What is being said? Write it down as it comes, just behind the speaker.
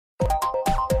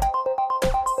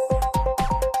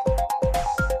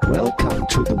Welcome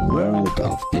to the world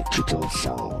of digital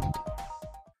sound.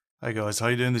 Hey guys, how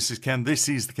you doing? This is Ken. This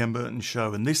is the Ken Burton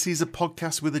Show, and this is a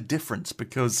podcast with a difference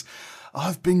because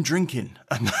I've been drinking,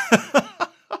 and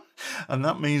and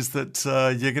that means that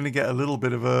you're going to get a little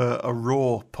bit of a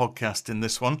raw podcast in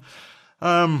this one.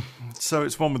 So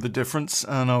it's one with a difference,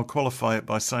 and I'll qualify it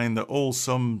by saying that all,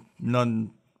 some,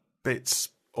 none, bits,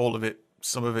 all of it,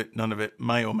 some of it, none of it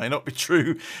may or may not be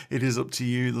true. It is up to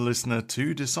you, the listener,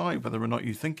 to decide whether or not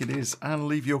you think it is, and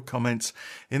leave your comments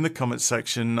in the comment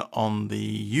section on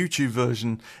the YouTube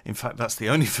version. In fact, that's the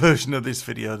only version of this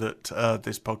video that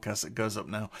this podcast that goes up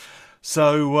now.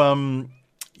 So,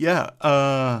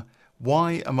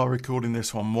 why am I recording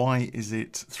this one? Why is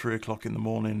it 3 o'clock in the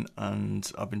morning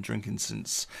and I've been drinking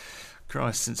since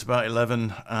about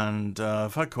 11, and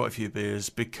I've had quite a few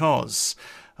beers because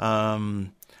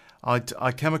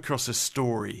I came across a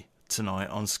story tonight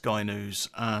on Sky News,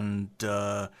 and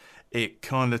it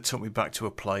kind of took me back to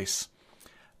a place,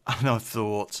 and I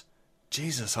thought,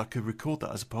 Jesus, I could record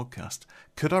that as a podcast.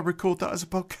 Could I record that as a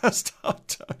podcast? I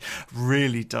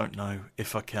really don't know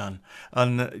if I can.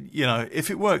 And, you know,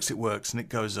 if it works, and it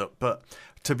goes up. But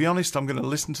to be honest, I'm going to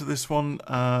listen to this one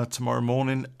tomorrow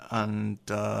morning and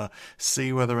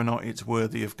see whether or not it's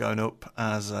worthy of going up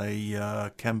as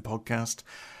a Ken podcast.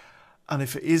 And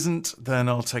if it isn't, then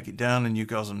I'll take it down and you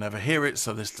guys will never hear it,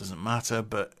 so this doesn't matter.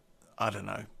 But I don't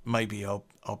know. Maybe I'll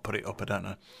put it up. I don't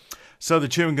know. So the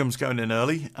chewing gum's going in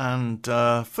early. And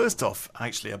first off,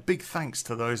 actually, a big thanks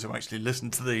to those who actually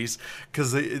listen to these,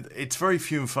 because it's very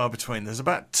few and far between. There's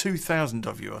about 2,000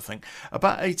 of you, I think.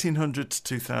 About 1,800 to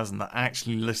 2,000 that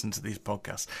actually listen to these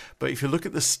podcasts. But if you look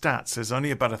at the stats, there's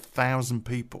only about 1,000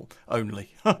 people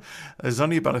only. There's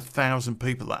only about 1,000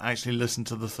 people that actually listen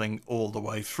to the thing all the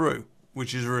way through,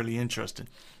 which is really interesting.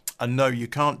 And no, you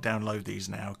can't download these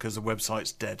now because the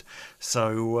website's dead.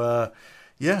 So,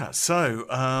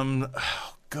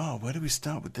 God, where do we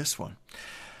start with this one?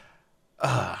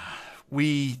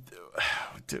 We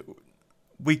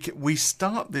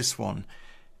start this one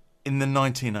in the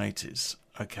 1980s,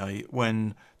 okay,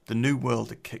 when the New World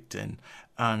had kicked in,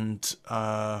 and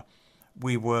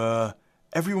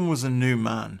everyone was a new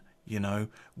man, you know.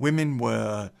 Women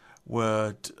were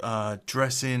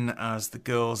dressing as the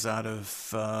girls out of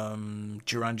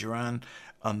Duran Duran,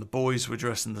 and the boys were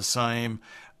dressing the same,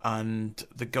 and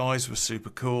the guys were super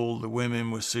cool, the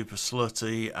women were super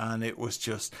slutty, and it was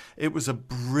a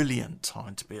brilliant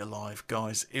time to be alive,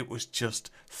 guys. It was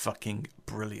just fucking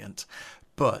brilliant.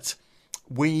 But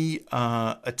we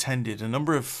attended a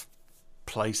number of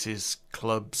places,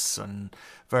 clubs and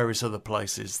various other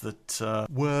places that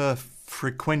were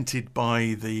frequented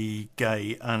by the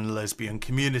gay and lesbian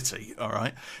community. All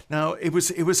right. Now it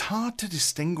was hard to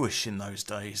distinguish in those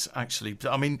days, actually.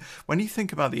 I mean, when you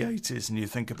think about the 80s and you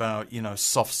think about, you know,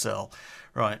 Soft Cell,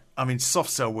 right? I mean, Soft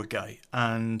Cell were gay,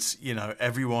 and, you know,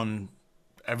 everyone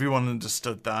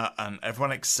understood that, and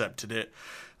everyone accepted it,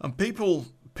 and people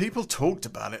talked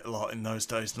about it a lot in those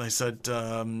days, and they said,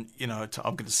 you know,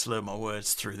 I'm going to slur my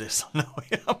words through this. I know I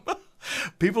am.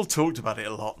 People talked about it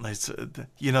a lot, and they said,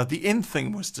 you know, the in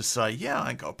thing was to say, yeah,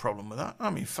 I ain't got a problem with that. I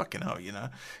mean, fucking hell, you know,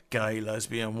 gay,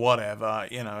 lesbian, whatever,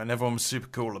 you know, and everyone was super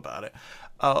cool about it.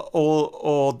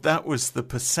 Or that was the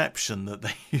perception that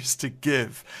they used to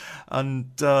give. And,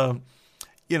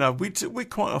 you know, we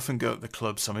quite often go to the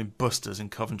clubs. I mean, Buster's in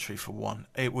Coventry, for one.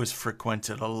 It was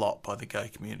frequented a lot by the gay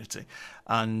community.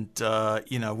 And,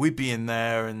 you know, we'd be in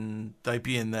there and they'd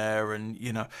be in there. And,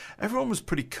 you know, everyone was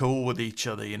pretty cool with each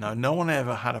other. You know, no one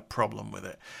ever had a problem with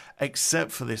it,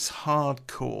 except for this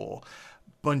hardcore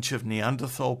bunch of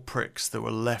Neanderthal pricks that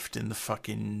were left in the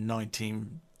fucking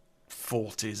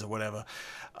 1940s or whatever.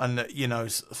 And, you know,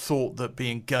 thought that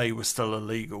being gay was still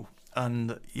illegal.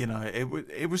 And, you know,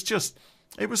 it was just...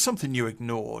 It was something you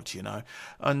ignored, you know.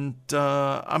 And,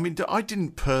 I mean, I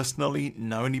didn't personally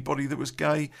know anybody that was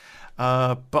gay,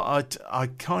 but I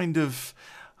kind of,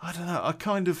 I don't know,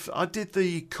 I did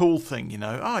the cool thing, you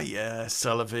know. Oh, yeah,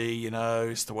 c'est la vie, you know,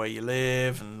 it's the way you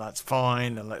live, and that's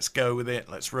fine, and let's go with it,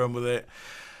 let's run with it.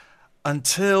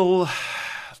 Until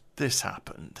this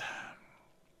happened.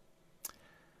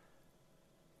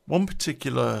 One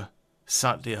particular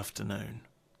Saturday afternoon,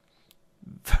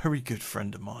 very good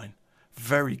friend of mine,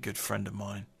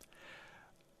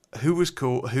 who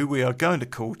we are going to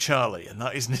call Charlie, and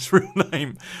that isn't his real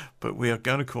name, but we are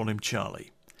going to call him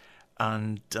Charlie.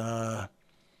 And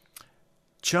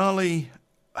Charlie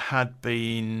had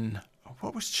been...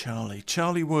 What was Charlie?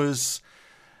 Charlie was...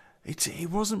 He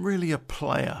wasn't really a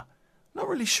player. Not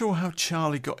really sure how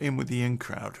Charlie got in with the in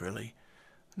crowd, really.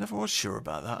 never was sure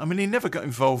about that. I mean, he never got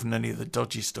involved in any of the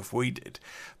dodgy stuff we did.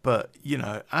 But, you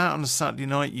know, out on a Saturday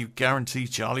night, you guarantee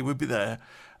Charlie would be there.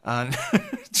 And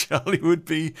Charlie would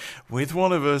be with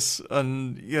one of us.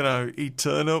 And, you know, he'd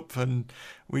turn up and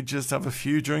we'd just have a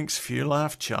few drinks, few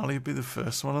laughs. Charlie would be the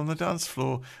first one on the dance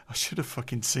floor. I should have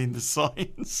fucking seen the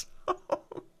signs.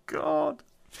 Oh, God.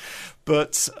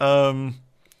 But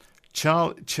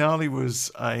Charlie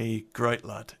was a great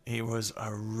lad. He was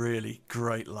a really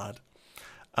great lad.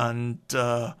 And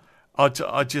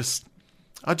I just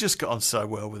got on so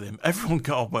well with him. Everyone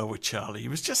got on well with Charlie. He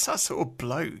was just that sort of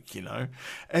bloke, you know.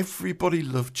 Everybody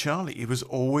loved Charlie. He was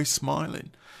always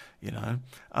smiling, you know.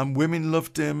 And women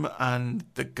loved him, and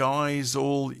the guys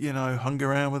all, you know, hung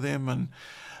around with him. And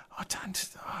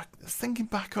thinking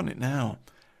back on it now,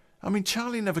 I mean,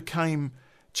 Charlie never came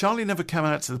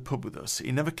out to the pub with us.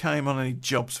 He never came on any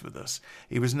jobs with us.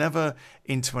 He was never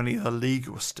into any of the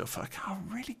legal stuff. I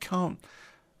really can't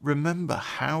remember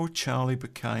how Charlie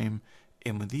became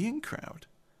in with the in crowd.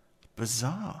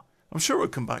 Bizarre. I'm sure it'll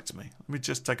come back to me. Let me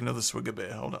just take another swig of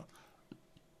beer. Hold on.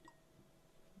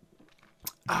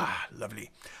 Ah, lovely.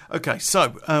 Okay,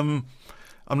 so I'm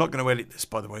not going to edit this,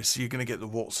 by the way, so you're going to get the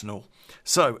warts and all.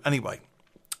 So anyway,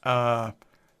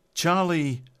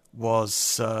 Charlie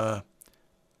was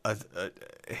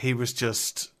he was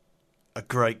just a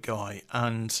great guy,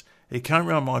 and he came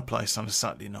around my place on a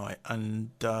Saturday night,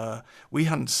 and we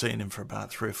hadn't seen him for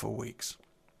about 3 or 4 weeks.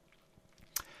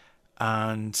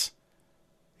 And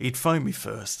he'd phoned me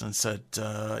first and said,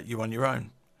 you on your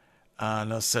own?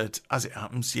 And I said, as it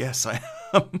happens, yes, I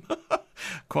am.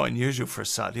 Quite unusual for a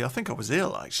Saturday. I think I was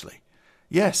ill, actually.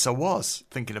 Yes, I was.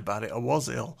 Thinking about it, I was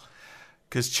ill.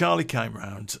 Because Charlie came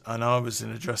round, and I was in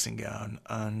a dressing gown,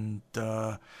 and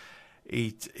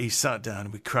he sat down,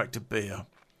 and we cracked a beer.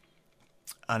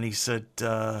 And he said,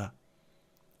 I've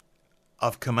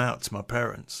come out to my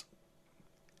parents.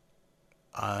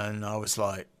 And I was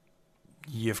like,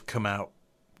 you've come out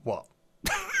what?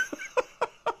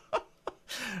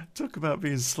 Talk about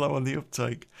being slow on the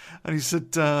uptake. And he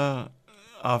said,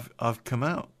 I've come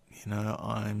out, you know,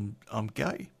 I'm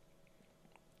gay.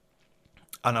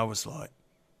 And I was like,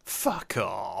 fuck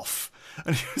off.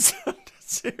 And he was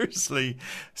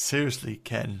seriously,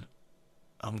 Ken,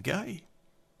 I'm gay.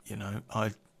 You know,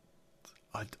 I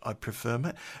prefer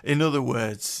men. In other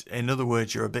words,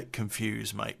 you're a bit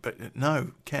confused, mate. But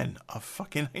no, Ken, I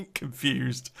fucking ain't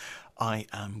confused. I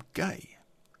am gay.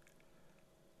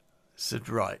 I said,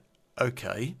 right,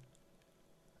 okay.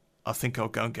 I think I'll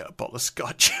go and get a bottle of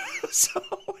scotch. So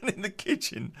I went in the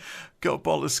kitchen, got a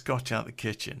bottle of scotch out of the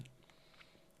kitchen,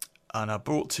 and I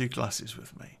brought 2 glasses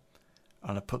with me,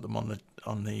 and I put them on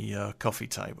the coffee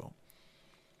table,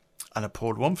 and I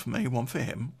poured one for me, one for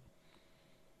him.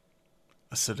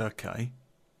 I said, okay,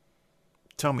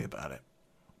 tell me about it.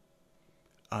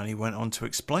 And he went on to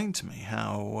explain to me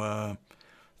how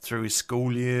through his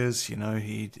school years, you know,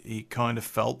 he kind of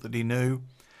felt that he knew.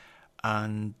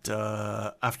 And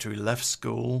after he left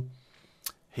school,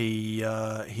 he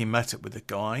met up with a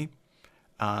guy,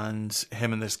 and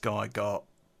him and this guy got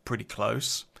pretty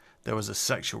close. There was a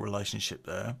sexual relationship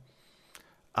there.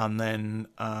 And then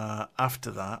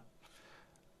after that,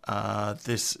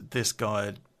 this guy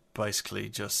had basically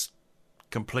just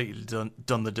completely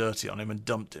done the dirty on him and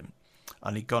dumped him,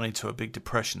 and he'd gone into a big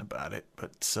depression about it,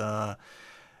 but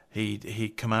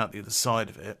he'd come out the other side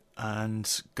of it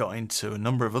and got into a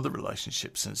number of other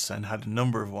relationships since then, had a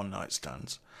number of one-night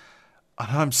stands. And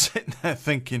I'm sitting there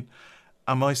thinking,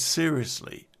 am I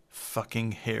seriously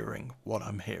fucking hearing what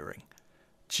I'm hearing?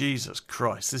 Jesus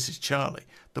Christ, this is Charlie.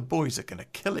 The boys are going to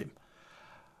kill him.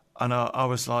 And I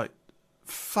was like,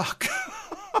 fuck.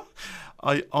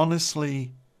 I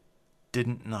honestly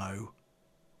didn't know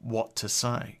what to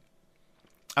say.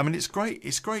 I mean, it's great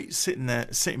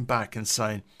sitting back and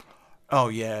saying, oh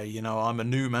yeah, you know, I'm a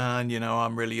new man, you know,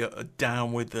 I'm really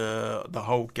down with the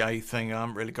whole gay thing, I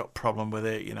haven't really got a problem with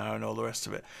it, you know, and all the rest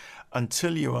of it.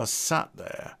 Until you are sat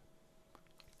there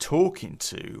talking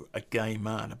to a gay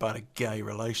man about a gay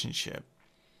relationship,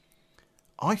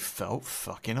 I felt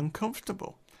fucking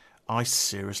uncomfortable. I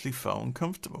seriously felt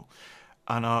uncomfortable.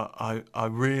 And I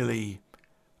really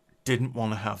didn't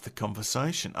want to have the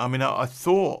conversation. I mean, I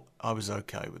thought I was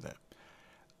okay with it.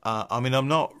 I mean,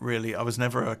 I was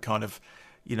never a kind of,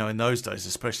 you know, in those days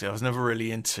especially, I was never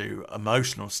really into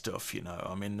emotional stuff, you know.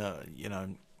 I mean,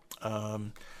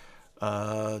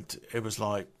 it was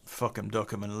like, fuck 'em,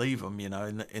 duck 'em and leave 'em, you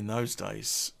know, in those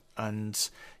days. And,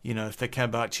 you know, if they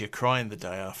came back to you crying the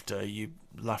day after, you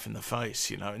laugh in the face,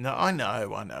 you know. Now, I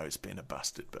know it's being a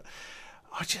bastard, but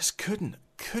I just couldn't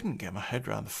get my head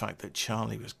around the fact that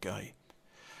Charlie was gay.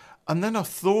 And then I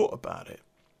thought about it.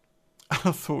 And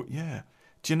I thought, yeah,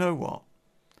 do you know what?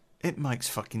 It makes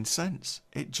fucking sense.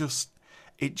 It just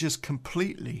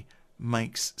completely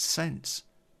makes sense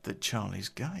that Charlie's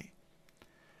gay.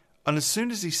 And as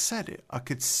soon as he said it, I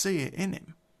could see it in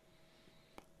him.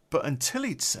 But until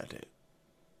he'd said it,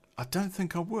 I don't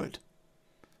think I would.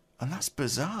 And that's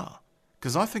bizarre,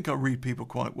 because I think I read people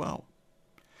quite well.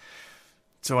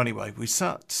 So anyway, we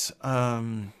sat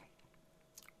for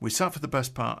the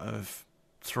best part of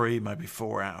 3, maybe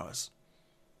 4 hours.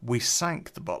 We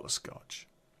sank the bottle of scotch.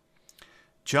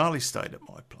 Charlie stayed at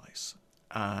my place,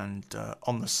 and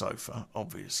on the sofa,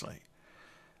 obviously.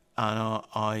 And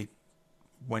I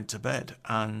went to bed,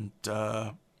 and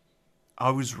I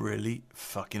was really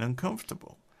fucking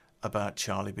uncomfortable about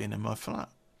Charlie being in my flat.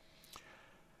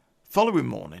 Following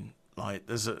morning, like,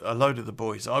 there's a load of the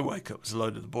boys. I wake up, there's a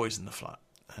load of the boys in the flat,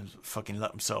 and fucking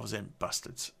let themselves in,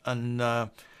 bastards. And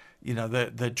you know,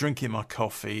 they're drinking my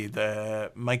coffee. They're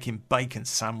making bacon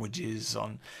sandwiches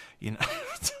on, you know.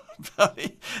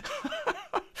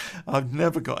 I've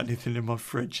never got anything in my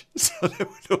fridge, so they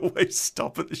would always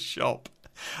stop at the shop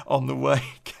on the way,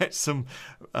 get some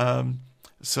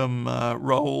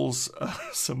rolls,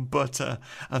 some butter,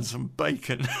 and some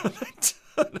bacon.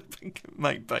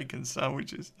 Make bacon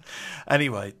sandwiches.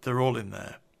 Anyway, they're all in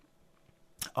there,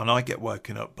 and I get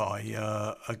woken up by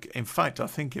in fact, I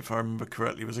think, if I remember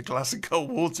correctly, it was a glass of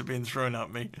cold water being thrown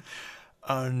at me,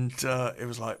 and it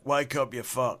was like, wake up, you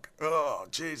fuck. Oh,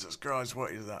 Jesus Christ,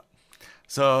 what is that?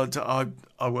 So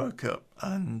I woke up,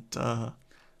 and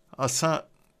I sat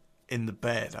in the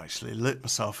bed, actually lit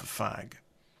myself a fag,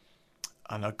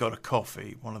 and I got a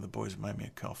coffee. One of the boys made me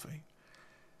a coffee.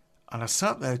 And I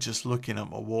sat there just looking at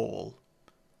my wall,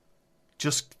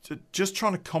 just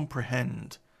trying to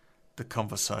comprehend the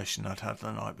conversation I'd had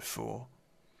the night before,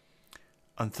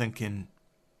 and thinking,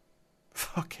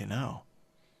 fucking hell,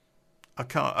 I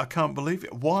can't believe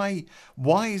it. Why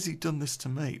has he done this to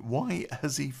me? Why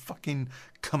has he fucking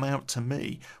come out to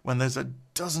me when there's a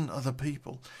dozen other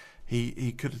people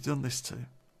he could have done this to?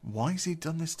 Why has he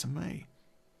done this to me?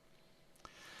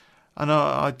 And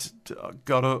I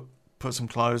got up, put some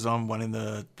clothes on, went in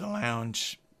the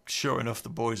lounge. Sure enough, the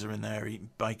boys are in there eating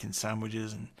bacon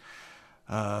sandwiches and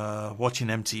watching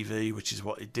MTV, which is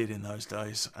what it did in those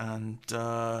days. And,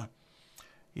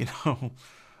 you know,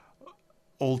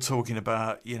 all talking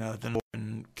about, you know,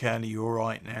 and Ken, are you all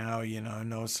right now? You know,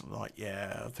 and I was like,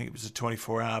 yeah, I think it was a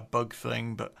 24-hour bug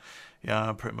thing, but yeah,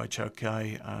 I'm pretty much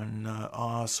okay. And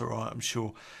oh, that's all right, I'm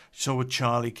sure. So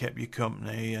Charlie kept you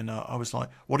company. And I was like,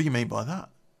 what do you mean by that?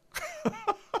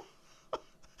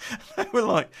 They were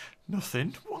like,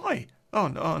 nothing. Why? Oh,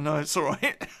 no, it's all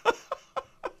right.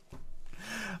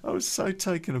 I was so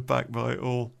taken aback by it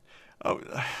all.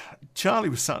 Charlie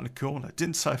was sat in the corner,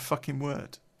 didn't say a fucking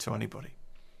word to anybody.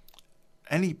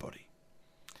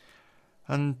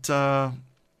 And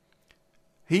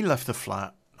he left the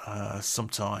flat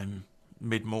sometime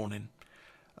mid-morning.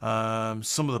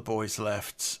 Some of the boys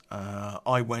left.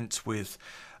 I went with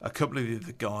a couple of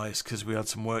the guys because we had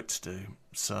some work to do.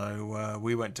 So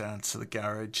we went down to the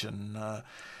garage and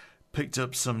picked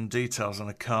up some details on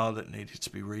a car that needed to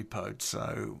be repoed.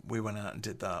 So we went out and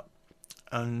did that.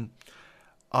 And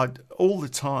all the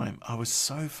time, I was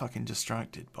so fucking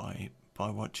distracted by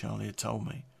what Charlie had told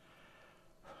me.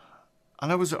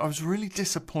 And I was really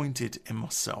disappointed in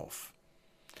myself.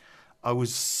 I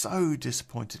was so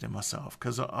disappointed in myself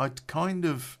because I'd kind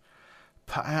of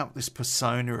put out this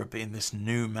persona of being this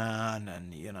new man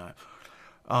and, you know,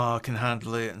 I can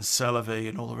handle it and Celavi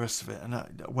and all the rest of it. And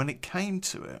when it came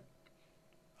to it,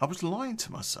 I was lying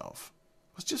to myself.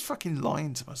 I was just fucking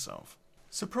lying to myself.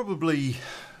 So probably,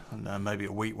 I don't know, maybe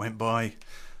a week went by,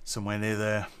 somewhere near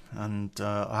there, and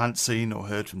I hadn't seen or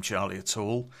heard from Charlie at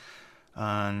all.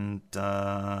 And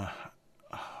I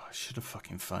should have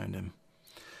fucking phoned him.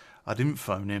 I didn't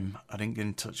phone him. I didn't get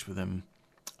in touch with him.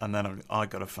 And then I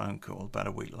got a phone call about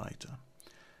a week later.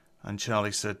 And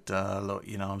Charlie said, look,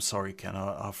 you know, I'm sorry, Ken,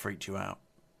 I freaked you out.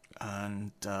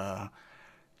 And,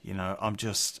 you know, I'm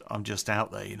just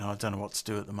out there, you know, I don't know what to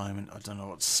do at the moment. I don't know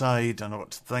what to say, don't know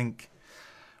what to think.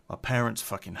 My parents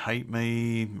fucking hate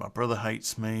me. My brother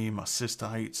hates me. My sister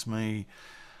hates me.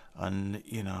 And,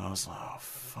 you know, I was like, oh,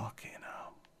 fucking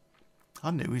hell.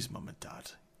 I knew his mum and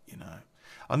dad, you know.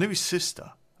 I knew his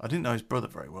sister. I didn't know his brother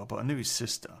very well, but I knew his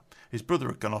sister. His brother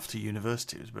had gone off to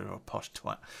university. He was a bit of a posh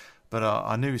twat. But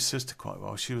I knew his sister quite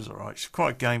well. She was all right. She's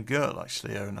quite a game girl,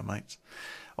 actually, her and her mates.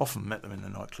 Often met them in the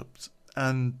nightclubs.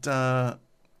 And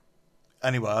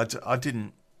anyway, I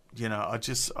didn't, you know, I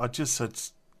just said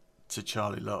to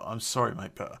Charlie, look, I'm sorry,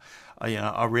 mate, but you know,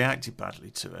 I reacted badly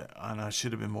to it, and I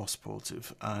should have been more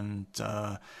supportive. And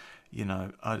You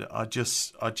know, I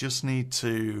just need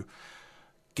to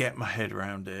get my head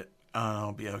around it, and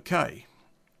I'll be okay.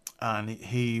 And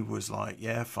he was like,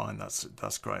 yeah, fine, that's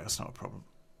great, that's not a problem.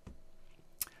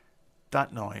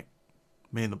 That night,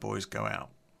 me and the boys go out,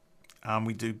 and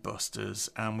we do Busters,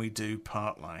 and we do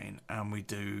Park Lane, and we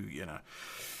do, you know,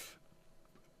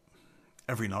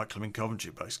 every nightclub in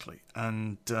Coventry, basically.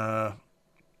 And I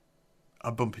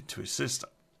bump into his sister.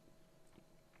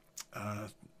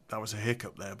 That was a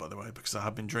hiccup there, by the way, because I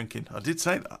had been drinking. I did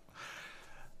say that.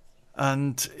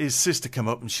 And his sister came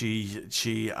up, and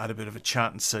she had a bit of a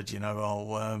chat and said, you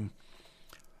know,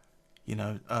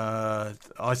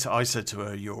 I said to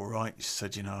her, "You're all right?" She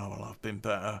said, "You know, well, I've been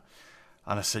better."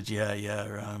 And I said,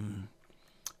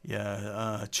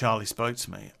 Charlie spoke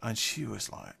to me. And she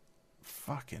was like,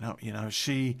 fucking up, you know,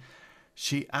 she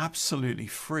absolutely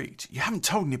freaked. "You haven't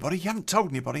told anybody? You haven't told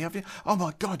anybody, have you? Oh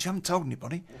my God, you haven't told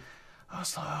anybody?" I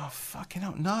was like, "Oh, fucking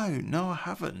hell. No, I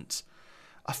haven't.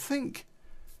 I think..."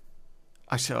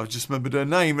 Actually, I just remembered her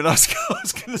name, and I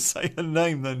was going to say her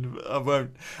name, then I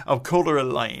won't. I'll call her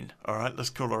Elaine. All right, let's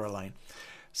call her Elaine.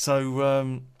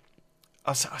 So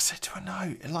I said to her,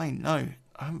 "No, Elaine, no,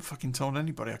 I haven't fucking told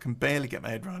anybody. I can barely get my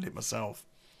head around it myself."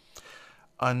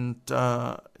 And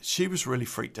she was really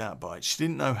freaked out by it. She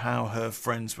didn't know how her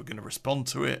friends were going to respond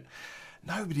to it.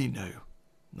 Nobody knew.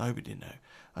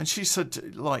 And she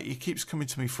said, like, he keeps coming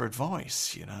to me for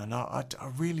advice, you know, and I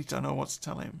really don't know what to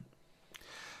tell him.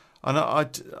 And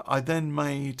I then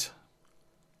made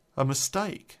a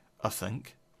mistake, I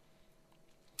think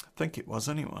it was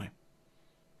anyway.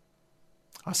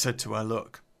 I said to her,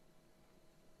 "Look,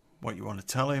 what you want to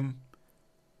tell him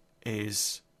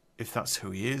is, if that's who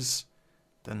he is,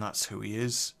 then that's who he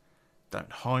is.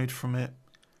 Don't hide from it.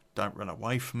 Don't run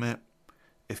away from it.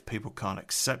 If people can't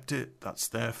accept it, that's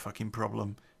their fucking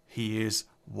problem. He is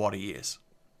what he is."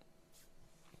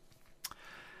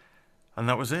 And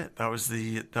that was it. That was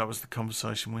the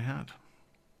conversation we had.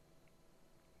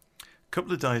 A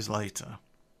couple of days later,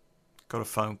 got a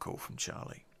phone call from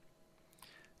Charlie.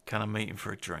 "Can I meet him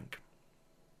for a drink?"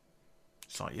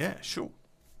 It's like, "Yeah, sure."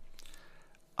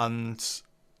 And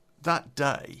that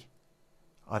day,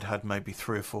 I'd had maybe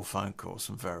 3 or 4 phone calls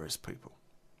from various people.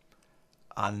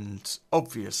 And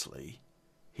obviously,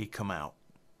 he come out.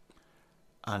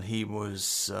 And he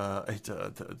was,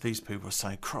 these people were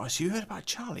saying, "Christ, you heard about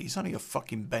Charlie? He's only a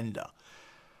fucking bender."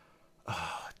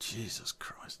 Oh, Jesus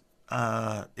Christ.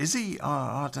 Is he?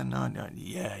 I don't know. No,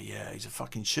 yeah, he's a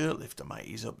fucking shirt lifter, mate.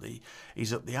 He's up the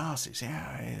arses.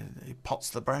 Yeah, he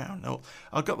pots the brown. No,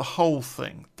 I got the whole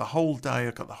thing. The whole day,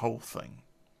 I got the whole thing.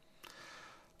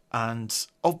 And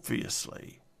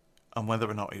obviously, and whether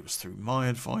or not it was through my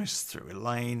advice, through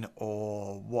Elaine,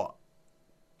 or what,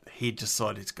 he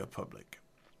decided to go public.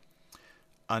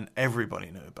 And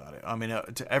everybody knew about it. I mean,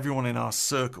 everyone in our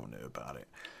circle knew about it.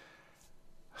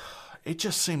 It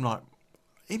just seemed like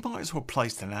he might as well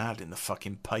placed an ad in the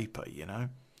fucking paper, you know?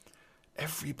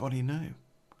 Everybody knew.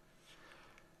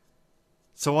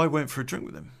 So I went for a drink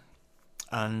with him.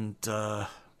 And I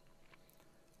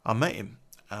met him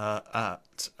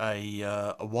at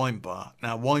a wine bar.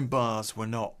 Now, wine bars were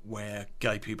not where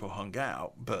gay people hung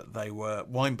out, but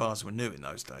wine bars were new in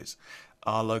those days.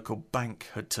 Our local bank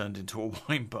had turned into a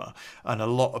wine bar, and a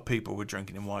lot of people were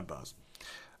drinking in wine bars.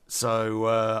 So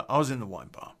I was in the wine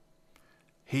bar.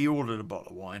 He ordered a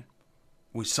bottle of wine.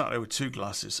 We sat there with 2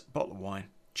 glasses, a bottle of wine,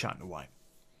 chatting away.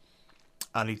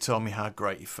 And he told me how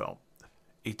great he felt.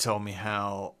 He told me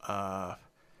how,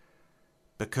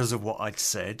 because of what I'd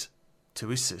said to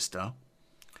his sister,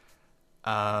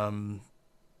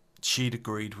 she'd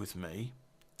agreed with me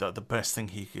that the best thing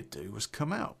he could do was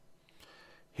come out.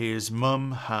 His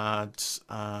mum had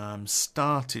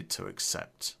started to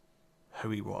accept who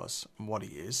he was and what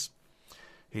he is.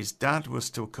 His dad was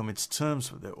still coming to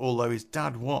terms with it, although his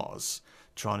dad was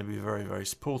trying to be very, very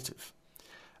supportive.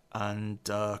 And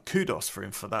kudos for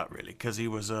him for that, really, because he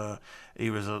was a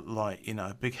like, you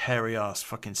know, big hairy ass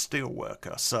fucking steel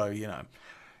worker. So, you know,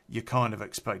 you kind of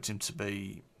expect him to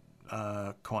be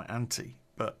quite anti,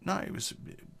 but no, it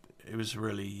was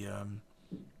really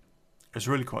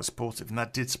quite supportive, and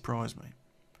that did surprise me.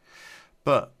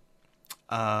 But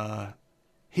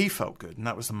he felt good, and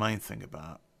that was the main thing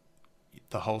about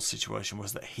the whole situation,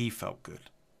 was that he felt good.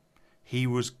 He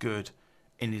was good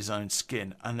in his own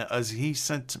skin, and as he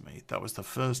said to me, that was the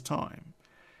first time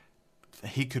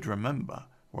he could remember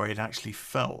where he'd actually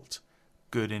felt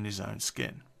good in his own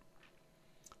skin.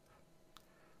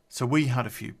 So we had a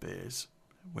few beers.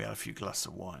 We had a few glasses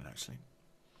of wine, actually.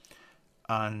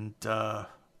 And I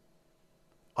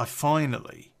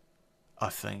finally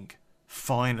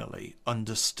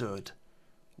understood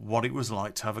what it was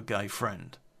like to have a gay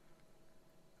friend.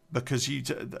 Because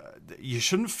you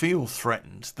shouldn't feel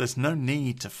threatened. There's no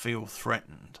need to feel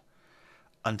threatened.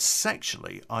 And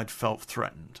sexually, I'd felt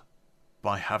threatened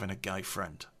by having a gay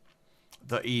friend.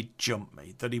 That he'd jump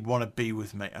me, that he'd want to be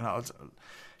with me. And I was,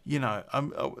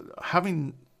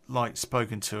 having like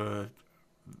spoken to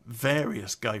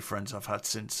various gay friends I've had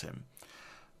since him,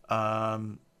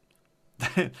 they've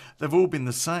all been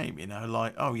the same,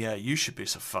 like, oh yeah, you should be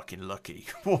so fucking lucky.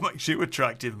 What makes you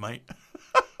attractive, mate?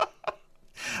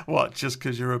 What, just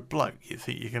because you're a bloke, you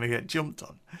think you're going to get jumped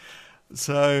on?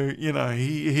 So,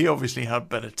 he obviously had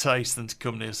better taste than to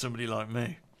come near somebody like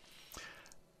me.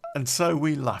 And so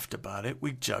we laughed about it,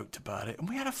 we joked about it, and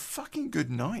we had a fucking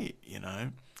good night,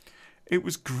 It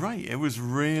was great. It was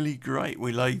really great.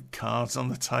 We laid cards on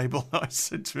the table. I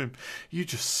said to him, you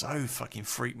just so fucking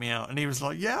freaked me out. And he was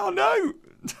like, yeah, I know.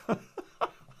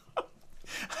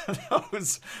 And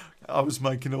I was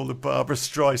making all the Barbara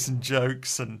Streisand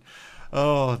jokes, and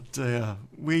oh dear,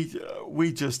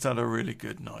 we just had a really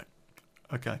good night.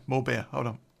 Okay, more beer. Hold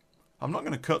on. I'm not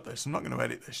going to cut this. I'm not going to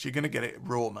edit this. You're going to get it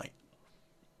raw, mate.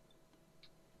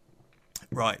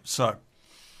 Right, so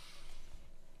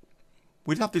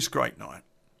we'd had this great night.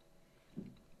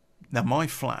 Now, my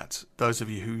flat, those of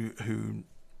you who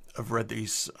have read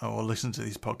these or listened to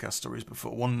these podcast stories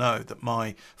before will know that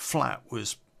my flat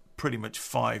was pretty much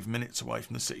 5 minutes away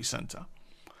from the city centre.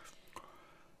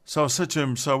 So I said to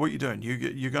him, so what are you doing?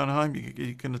 You going home?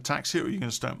 You going to taxi it, or are you going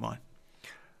to stay at mine?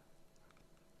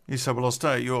 He said, well, I'll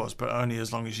stay at yours, but only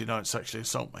as long as you don't sexually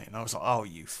assault me. And I was like, oh,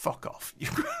 you fuck off.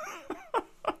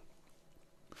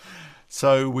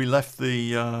 So we left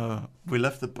the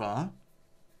bar,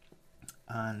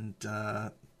 and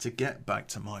to get back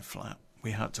to my flat,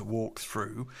 we had to walk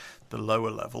through the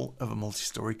lower level of a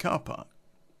multi-storey car park.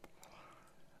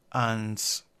 And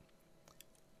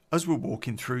as we're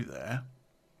walking through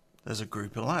there's a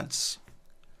group of lads,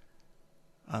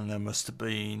 and there must have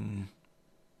been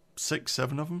 6,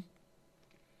 7 of them.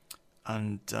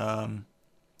 And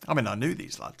I knew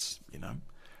these lads,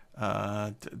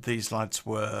 these lads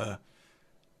were,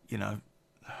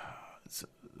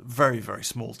 very, very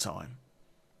small time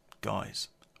guys.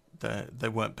 They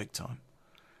weren't big time.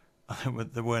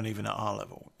 They weren't even at our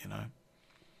level,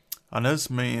 And as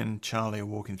me and Charlie are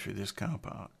walking through this car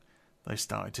park, they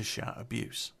started to shout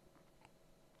abuse.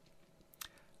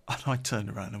 And I turned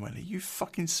around and went, are you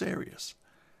fucking serious?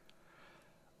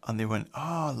 And they went,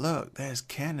 oh, look, there's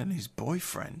Ken and his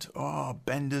boyfriend. Oh,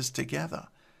 benders together.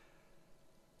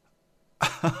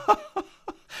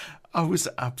 I was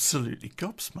absolutely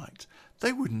gobsmacked.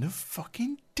 They wouldn't have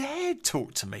fucking dared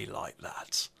talk to me like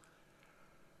that.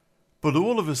 But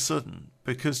all of a sudden,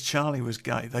 because Charlie was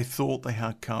gay, they thought they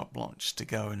had carte blanche to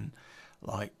go and,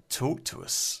 talk to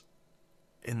us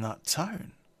in that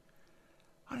tone.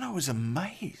 And I was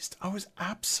amazed. I was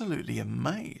absolutely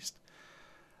amazed.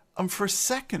 And for a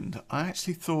second, I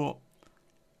actually thought,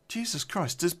 Jesus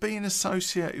Christ, does being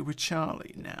associated with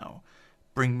Charlie now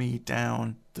bring me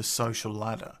down the social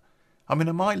ladder? I mean,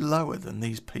 am I lower than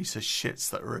these piece of shits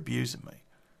that are abusing me?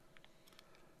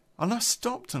 And I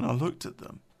stopped and I looked at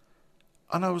them.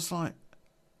 And I was like,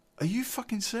 are you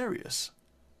fucking serious?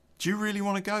 Do you really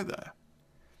want to go there?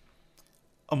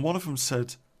 And one of them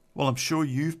said, well, I'm sure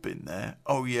you've been there.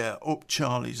 Oh yeah, up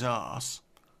Charlie's arse.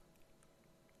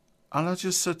 And I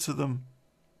just said to them,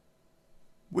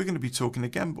 we're going to be talking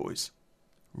again, boys.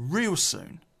 Real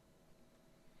soon.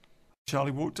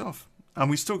 Charlie walked off. And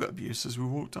we still got abuse as we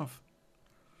walked off.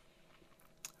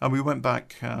 And we went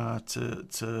back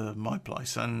to my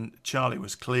place, and Charlie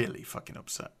was clearly fucking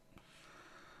upset.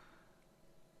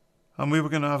 And we were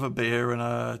going to have a beer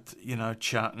and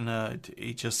chat, and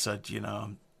he just said,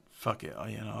 fuck it,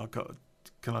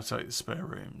 can I take the spare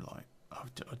room? I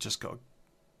just got to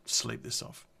sleep this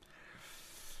off.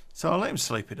 So I let him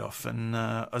sleep it off, and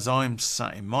as I'm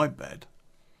sat in my bed,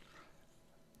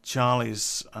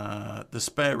 Charlie's, the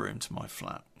spare room to my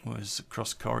flat was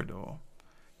across the corridor.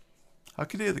 I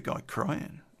could hear the guy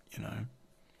crying,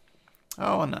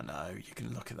 Oh, no, you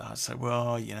can look at that and say,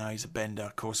 well, he's a bender,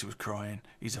 of course he was crying,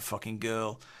 he's a fucking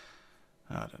girl.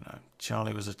 I don't know.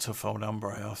 Charlie was a tough old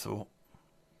hombre, I thought.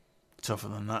 Tougher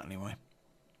than that, anyway.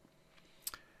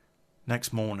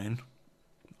 Next morning,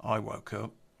 I woke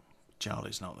up.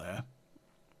 Charlie's not there.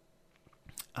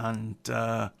 And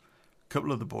a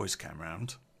couple of the boys came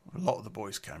round. A lot of the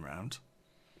boys came round.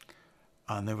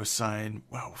 And they were saying,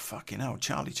 well, fucking hell,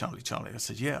 Charlie. I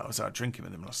said, yeah, I was out drinking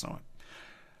with him last night.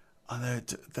 And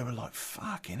they were like,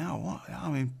 fucking hell, what? I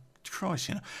mean, Christ,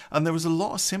 And there was a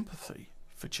lot of sympathy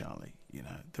for Charlie,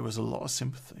 There was a lot of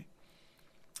sympathy.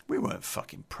 We weren't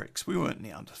fucking pricks. We weren't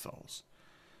Neanderthals.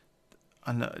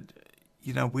 And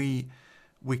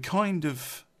we kind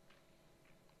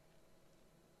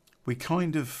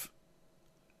of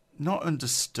not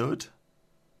understood,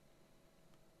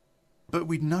 but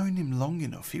we'd known him long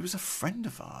enough. He was a friend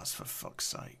of ours, for fuck's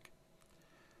sake.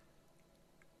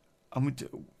 And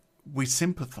we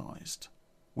sympathised.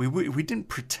 We didn't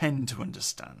pretend to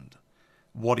understand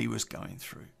what he was going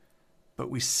through, but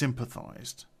we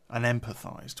sympathised and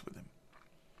empathised with him,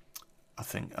 I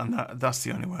think. And that's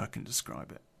the only way I can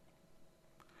describe it.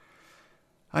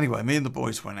 Anyway, me and the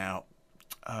boys went out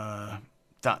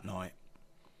that night.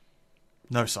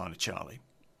 No sign of Charlie.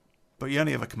 But you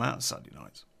only ever come out on Saturday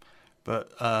nights.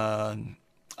 But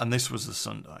and this was the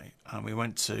Sunday, and we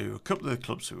went to a couple of the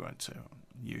clubs we went to,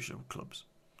 usual clubs.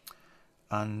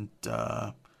 And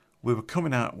we were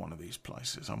coming out of one of these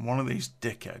places, and one of these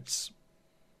dickheads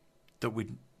that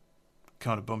we'd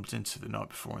kind of bumped into the night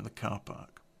before in the car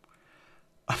park.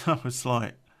 And I was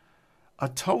like, I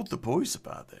told the boys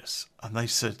about this, and they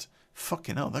said,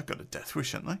 fucking hell, they've got a death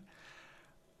wish, haven't they?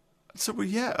 So, well,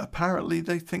 yeah, apparently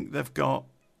they think they've got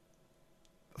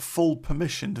full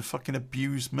permission to fucking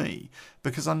abuse me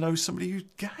because I know somebody who's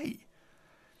gay.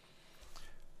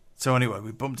 So anyway,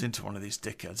 we bumped into one of these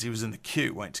dickheads. He was in the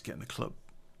queue waiting to get in the club.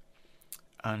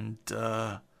 And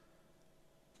I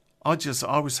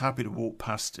was happy to walk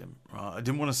past him. Right? I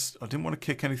didn't want to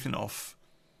kick anything off.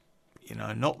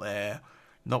 Not there.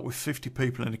 Not with 50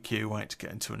 people in a queue waiting to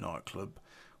get into a nightclub.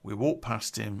 We walked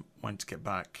past him, went to get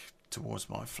back towards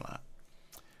my flat.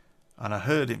 And I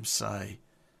heard him say,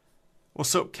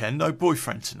 "What's up, Ken? No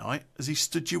boyfriend tonight? Has he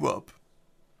stood you up?"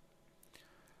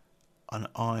 And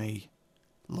I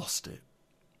lost it.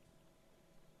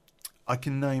 I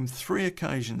can name 3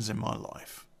 occasions in my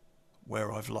life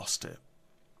where I've lost it.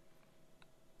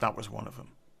 That was one of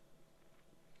them.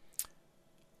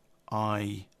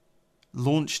 I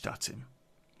launched at him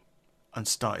and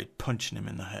started punching him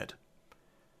in the head.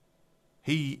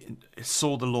 He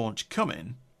saw the launch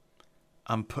coming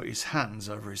and put his hands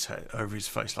over his head, over his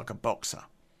face like a boxer.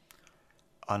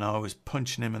 And I was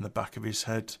punching him in the back of his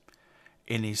head,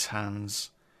 in his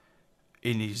hands,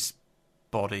 in his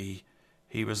body.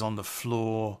 He was on the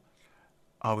floor.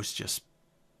 I was just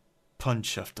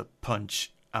punch after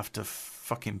punch after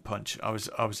fucking punch. I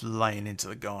was laying into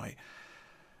the guy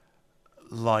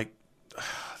like,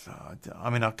 I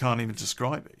mean, I can't even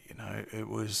describe it. It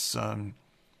was.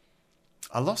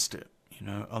 I lost it.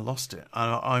 I lost it.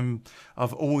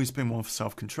 I've always been one for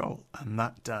self-control, and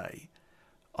that day,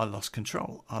 I lost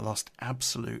control. I lost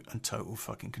absolute and total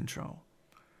fucking control,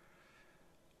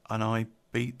 and I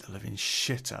beat the living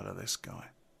shit out of this guy.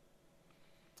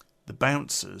 The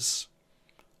bouncers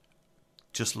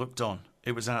just looked on.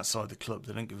 It was outside the club.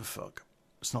 They didn't give a fuck.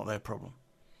 It's not their problem.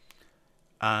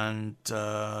 And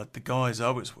the guys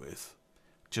I was with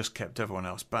just kept everyone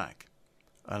else back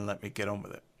and let me get on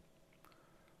with it.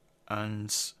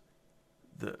 And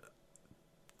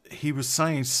he was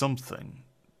saying something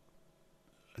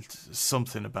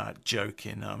about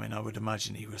joking. I mean, I would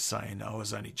imagine he was saying I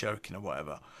was only joking or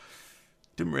whatever.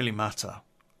 Didn't really matter,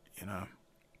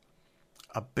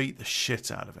 I beat the shit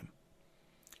out of him.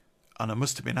 And I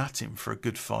must have been at him for a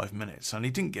good 5 minutes, and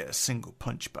he didn't get a single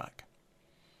punch back.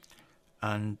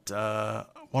 And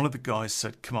one of the guys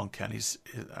said, "Come on, Ken,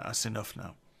 that's enough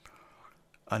now."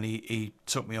 And he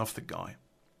took me off the guy.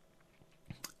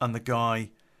 And the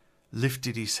guy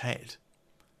lifted his head.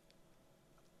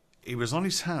 He was on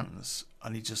his hands,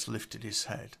 and he just lifted his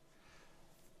head.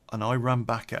 And I ran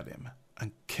back at him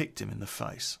and kicked him in the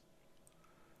face.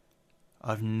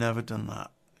 I've never done that.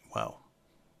 Well,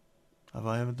 have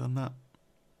I ever done that?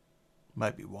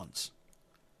 Maybe once.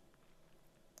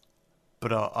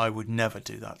 But I would never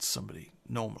do that to somebody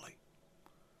normally.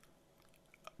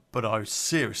 But I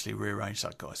seriously rearranged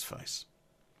that guy's face.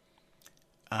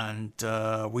 And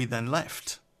we then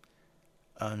left.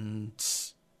 And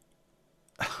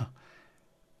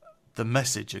the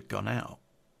message had gone out,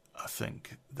 I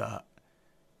think, that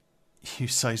you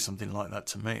say something like that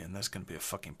to me and there's going to be a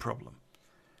fucking problem.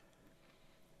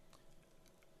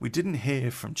 We didn't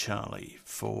hear from Charlie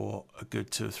for a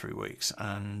good 2 or 3 weeks.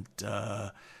 And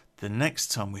the next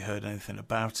time we heard anything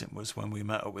about him was when we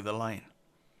met up with Elaine.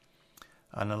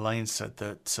 And Elaine said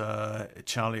that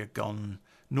Charlie had gone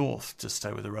north to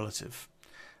stay with a relative,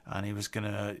 and he was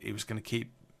gonna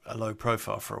keep a low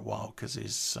profile for a while because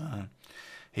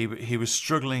he was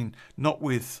struggling not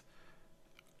with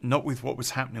what was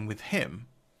happening with him,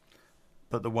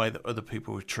 but the way that other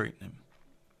people were treating him.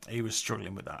 He was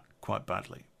struggling with that quite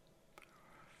badly.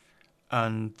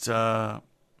 And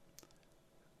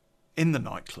in the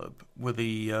nightclub were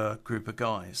the group of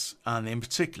guys, and in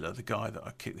particular the guy that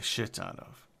I kicked the shit out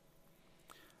of.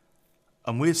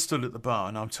 And we're stood at the bar,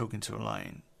 and I'm talking to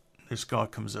Elaine. This guy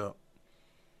comes up,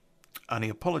 and he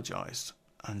apologised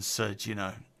and said, you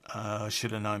know, I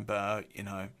should have known better. You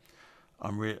know,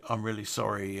 I'm really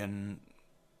sorry, and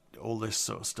all this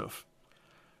sort of stuff.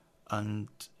 And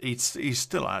he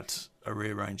still had a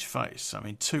rearranged face. I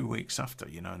mean, 2 weeks after,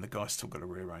 you know, and the guy still got a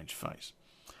rearranged face.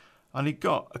 And he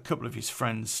got a couple of his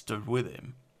friends stood with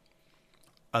him,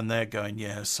 and they're going,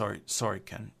 yeah, sorry,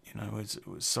 Ken, you know, it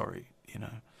was sorry, you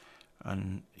know,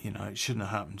 and, you know, it shouldn't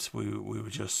have happened. We were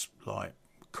just, like,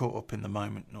 caught up in the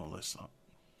moment and all this stuff.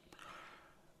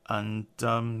 And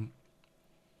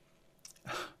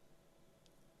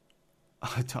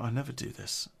I never do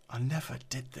this. I never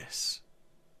did this.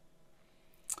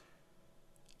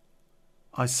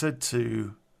 I said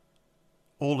to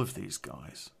all of these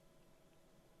guys,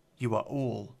 you are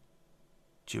all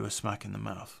due a smack in the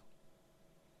mouth.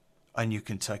 And you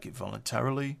can take it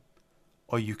voluntarily,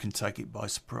 or you can take it by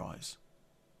surprise.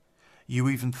 You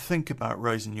even think about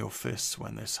raising your fists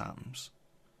when this happens,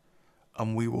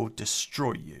 and we will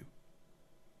destroy you.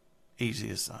 Easy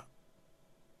as that.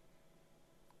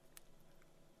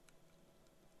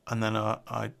 And then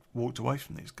I walked away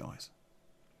from these guys.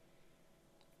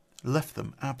 Left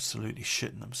them absolutely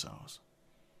shitting themselves.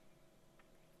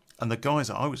 And the guys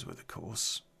I was with, of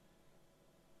course,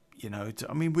 you know,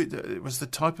 I mean, it was the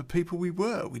type of people we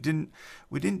were. We didn't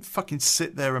fucking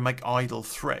sit there and make idle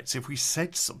threats. If we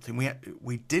said something,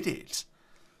 we did it.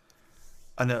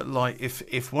 And like,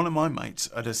 if one of my mates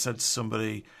had said to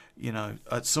somebody, you know,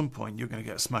 at some point you're going to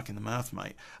get a smack in the mouth,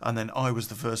 mate, and then I was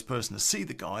the first person to see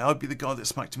the guy, I'd be the guy that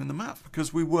smacked him in the mouth,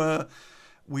 because we were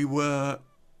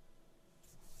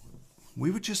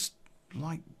just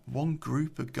like one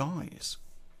group of guys.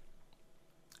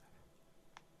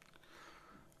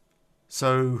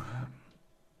 So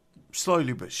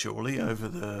slowly but surely, over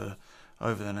the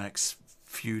next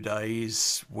few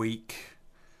days, week,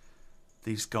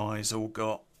 these guys all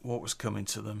got what was coming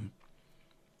to them,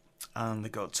 and they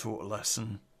got taught a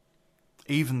lesson.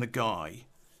 Even the guy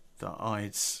that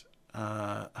I'd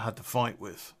had the fight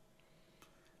with,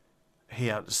 he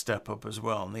had to step up as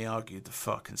well, and he argued the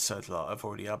fuck and said, like, I've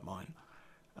already had mine.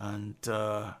 And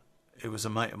it was a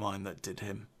mate of mine that did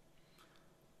him.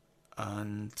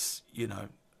 And, you know,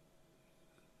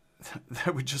 they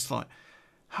were just like,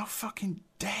 how fucking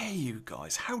dare you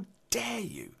guys? How dare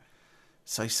you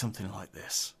say something like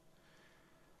this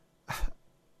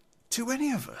to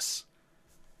any of us?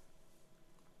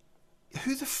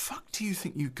 Who the fuck do you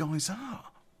think you guys are?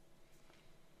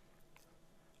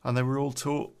 And they were all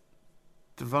taught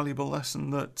the valuable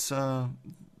lesson that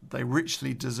they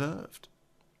richly deserved.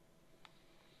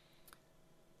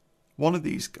 One of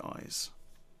these guys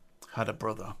had a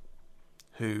brother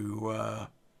who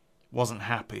wasn't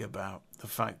happy about the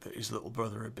fact that his little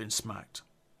brother had been smacked,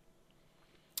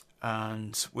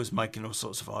 and was making all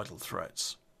sorts of idle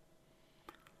threats.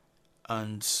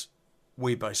 And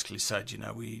we basically said, you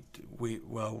know,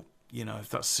 well, you know, if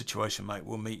that's the situation, mate,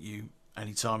 we'll meet you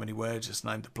anytime, anywhere. Just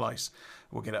name the place.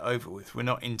 We'll get it over with. We're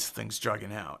not into things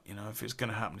dragging out. You know, if it's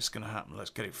going to happen, it's going to happen. Let's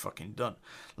get it fucking done.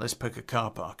 Let's pick a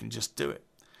car park and just do it.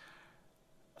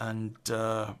 And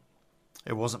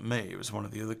it wasn't me. It was one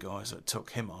of the other guys that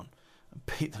took him on and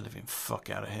beat the living fuck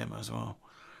out of him as well.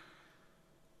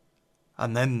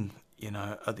 And then, you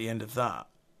know, at the end of that,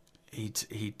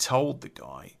 he told the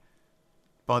guy,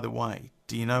 by the way,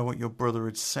 do you know what your brother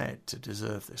had said to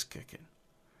deserve this kicking?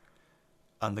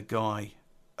 And the guy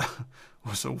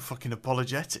was all fucking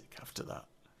apologetic after that.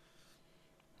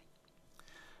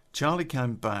 Charlie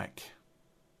came back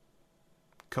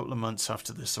a couple of months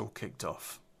after this all kicked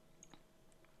off,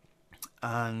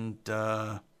 and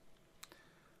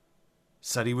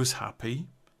said he was happy.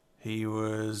 He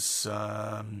was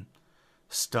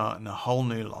starting a whole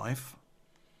new life.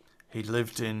 He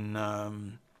lived in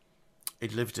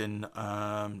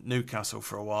Newcastle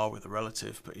for a while with a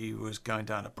relative, but he was going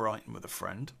down to Brighton with a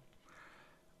friend,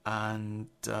 and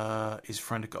his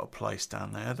friend had got a place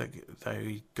down there.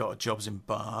 They got jobs in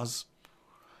bars,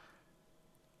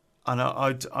 and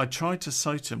I tried to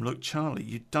say to him, look, Charlie,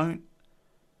 you don't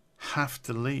have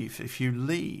to leave. If you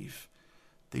leave,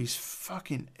 these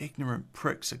fucking ignorant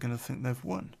pricks are going to think they've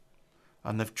won,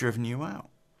 and they've driven you out.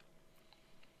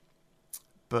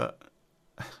 But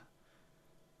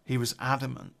he was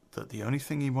adamant that the only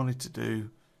thing he wanted to do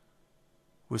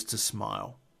was to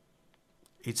smile.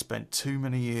 He'd spent too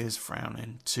many years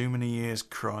frowning, too many years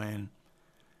crying,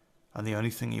 and the only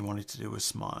thing he wanted to do was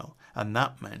smile. And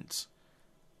that meant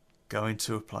going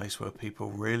to a place where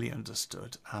people really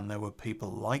understood, and there were people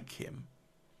like him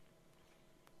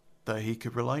that he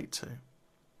could relate to.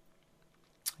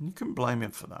 And you couldn't blame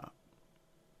him for that.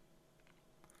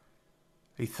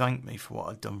 He thanked me for what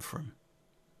I'd done for him.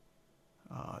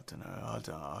 I don't know.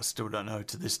 I still don't know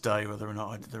to this day whether or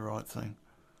not I did the right thing.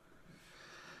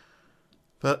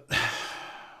 But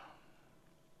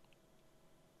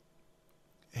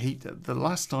the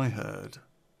last I heard,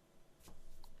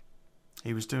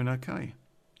 he was doing okay.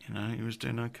 You know, he was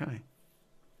doing okay.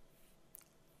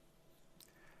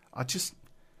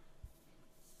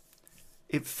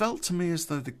 It felt to me as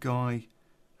though the guy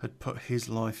had put his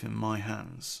life in my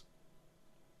hands.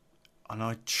 And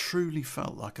I truly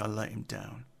felt like I let him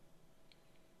down.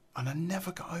 And I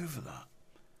never got over that.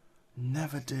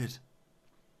 Never did.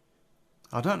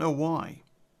 I don't know why.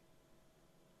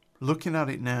 Looking at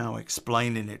it now,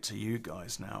 explaining it to you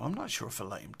guys now, I'm not sure if I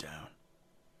let him down.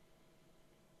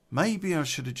 Maybe I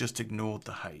should have just ignored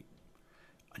the hate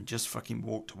and just fucking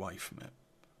walked away from it.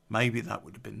 Maybe that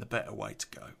would have been the better way to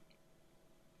go.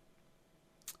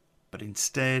 But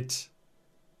instead,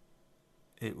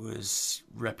 it was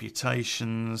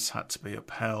reputations had to be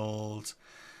upheld.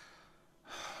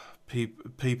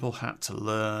 People had to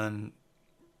learn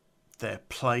their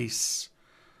place,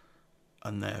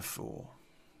 and therefore,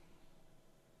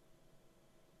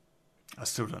 I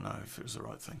still don't know if it was the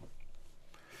right thing.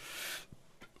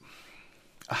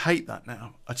 I hate that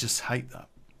now. I just hate that.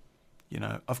 You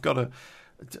know, a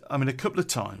couple of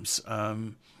times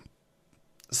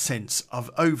since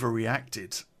I've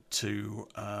overreacted to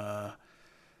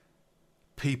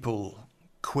people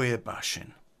queer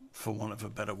bashing, for want of a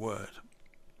better word.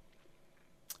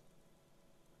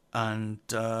 And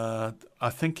I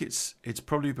think it's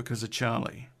probably because of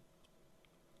Charlie.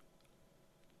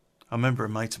 I remember a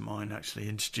mate of mine actually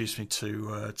introduced me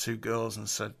to two girls and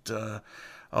said, but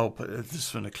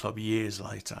this was in a club years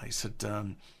later. He said,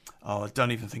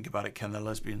 don't even think about it, Ken, they're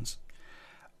lesbians.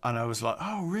 And I was like,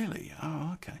 oh, really?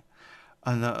 Oh, okay.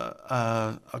 And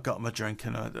I got them a drink,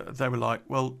 and they were like,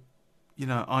 well, you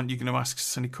know, aren't you going to ask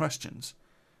us any questions?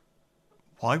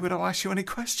 Why would I ask you any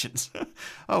questions?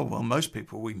 Oh, well, most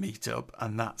people we meet up,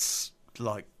 and that's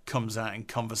like comes out in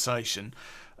conversation.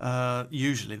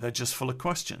 Usually they're just full of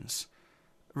questions.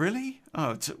 Really?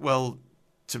 Oh, well,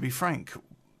 to be frank,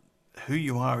 who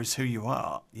you are is who you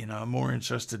are. You know, I'm more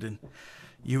interested in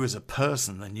you as a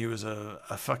person than you as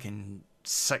a fucking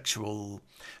sexual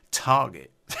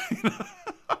target.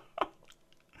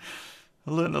 I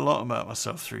learned a lot about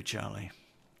myself through Charlie.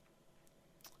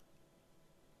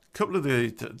 A couple of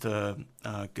the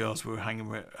girls we were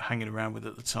hanging around with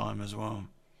at the time as well.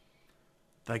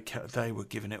 They were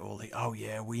giving it all the, oh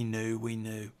yeah, we knew.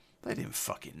 They didn't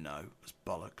fucking know. It was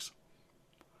bollocks.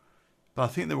 But I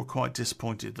think they were quite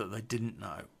disappointed that they didn't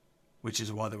know, which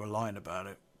is why they were lying about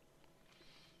it.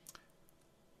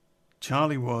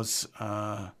 Charlie was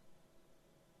a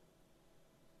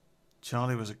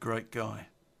great guy.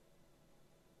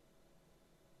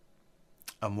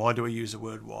 And why do I use the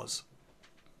word was?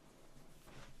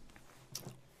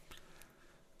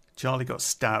 Charlie got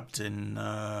stabbed in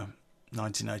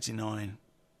 1989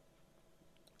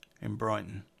 in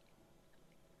Brighton.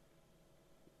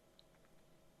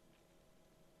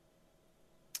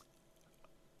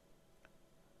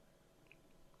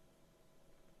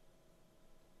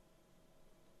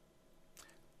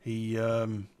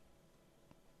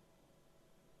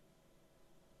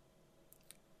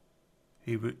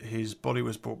 His body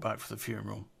was brought back for the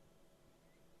funeral,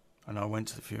 and I went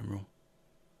to the funeral.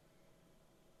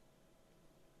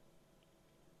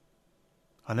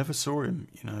 I never saw him,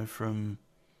 you know, from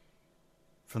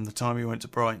the time he went to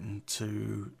Brighton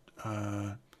to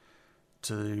the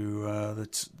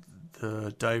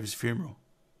day of his funeral.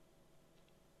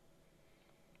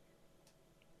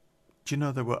 Do you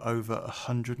know there were over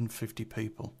 150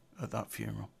 people at that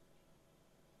funeral?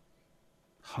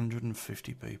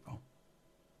 150 people.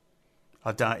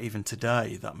 I doubt even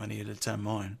today that many would attend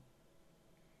mine.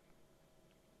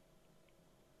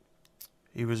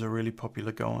 He was a really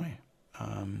popular guy.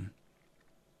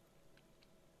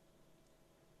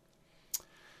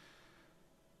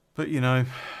 But, you know,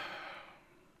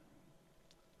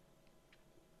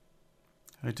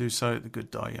 they do say the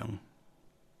good die young.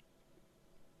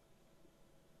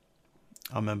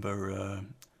 I remember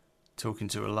talking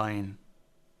to Elaine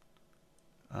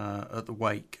at the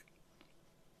wake,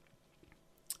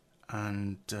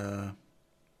 and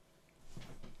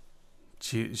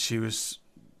she was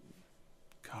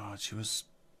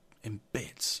in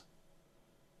bits.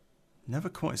 Never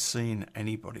quite seen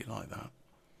anybody like that.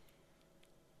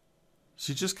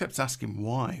 She just kept asking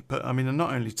why, but I mean,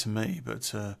 not only to me, but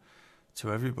to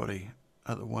everybody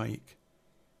at the wake.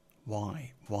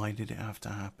 Why? Why did it have to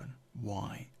happen?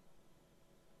 Why?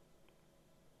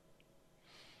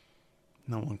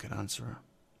 No one could answer her.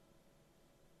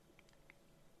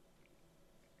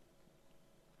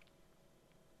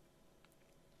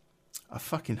 I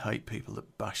fucking hate people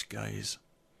that bash gays.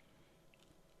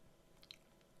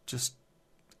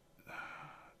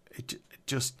 It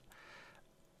just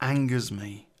angers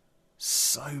me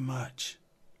so much.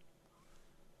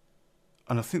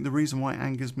 And I think the reason why it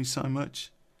angers me so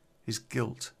much is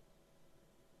guilt.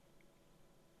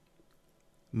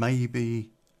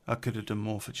 Maybe I could have done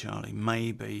more for Charlie.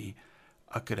 Maybe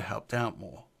I could have helped out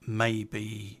more.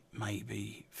 Maybe,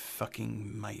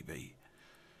 fucking maybe.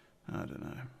 I don't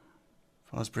know.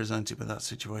 If I was presented with that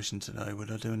situation today,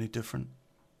 would I do any different?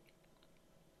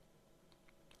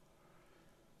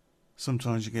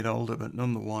 Sometimes you get older, but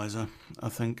none the wiser, I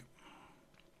think.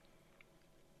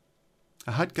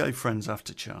 I had gay friends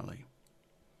after Charlie.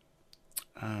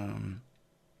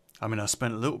 I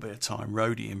spent a little bit of time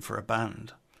roadieing for a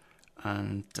band,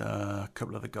 and a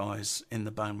couple of the guys in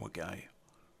the band were gay.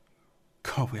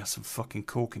 God, we had some fucking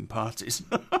corking parties.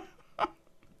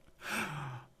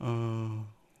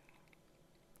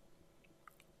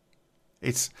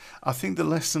 I think the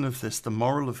lesson of this, the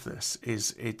moral of this,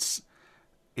 is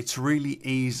it's really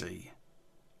easy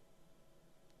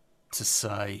to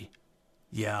say,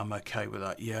 yeah, I'm okay with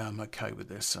that. Yeah, I'm okay with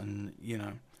this. And,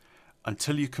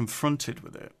 until you're confronted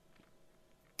with it,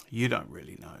 you don't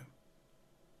really know.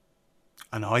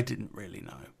 And I didn't really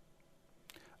know.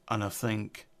 And I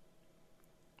think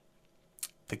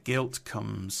the guilt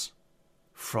comes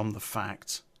from the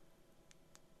fact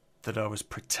that I was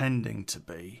pretending to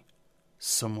be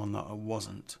someone that I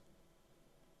wasn't,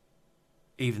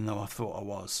 even though I thought I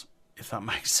was, if that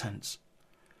makes sense.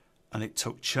 And it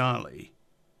took Charlie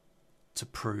to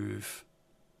prove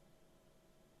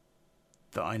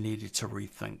that I needed to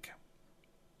rethink.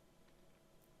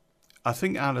 I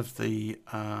think out of the...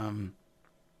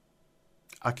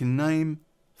 I can name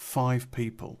 5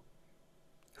 people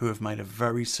who have made a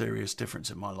very serious difference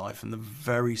in my life, and the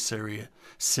very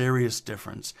serious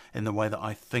difference in the way that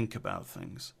I think about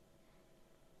things.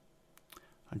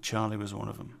 And Charlie was one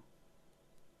of them.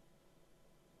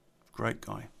 Great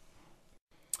guy.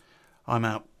 I'm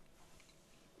out.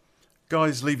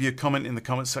 Guys, leave your comment in the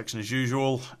comment section as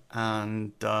usual,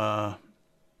 and I'll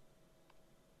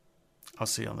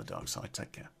see you on the dark side.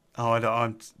 Take care.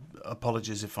 I'm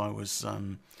apologies if I was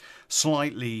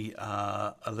slightly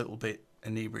a little bit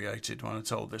inebriated when I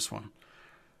told this one,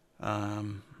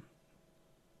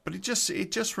 but it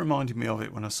just reminded me of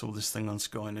it when I saw this thing on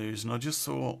Sky News, and I just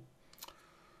thought,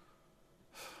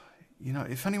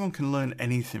 if anyone can learn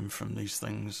anything from these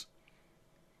things,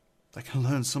 they can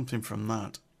learn something from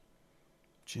that.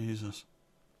 Jesus.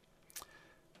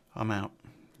 I'm out.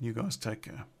 You guys take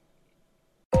care.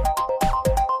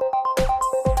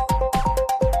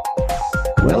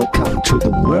 Welcome to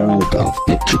the world of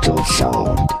digital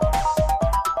sound.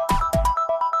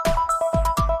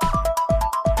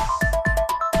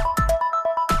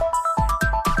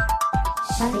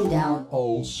 Shutting down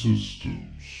all systems.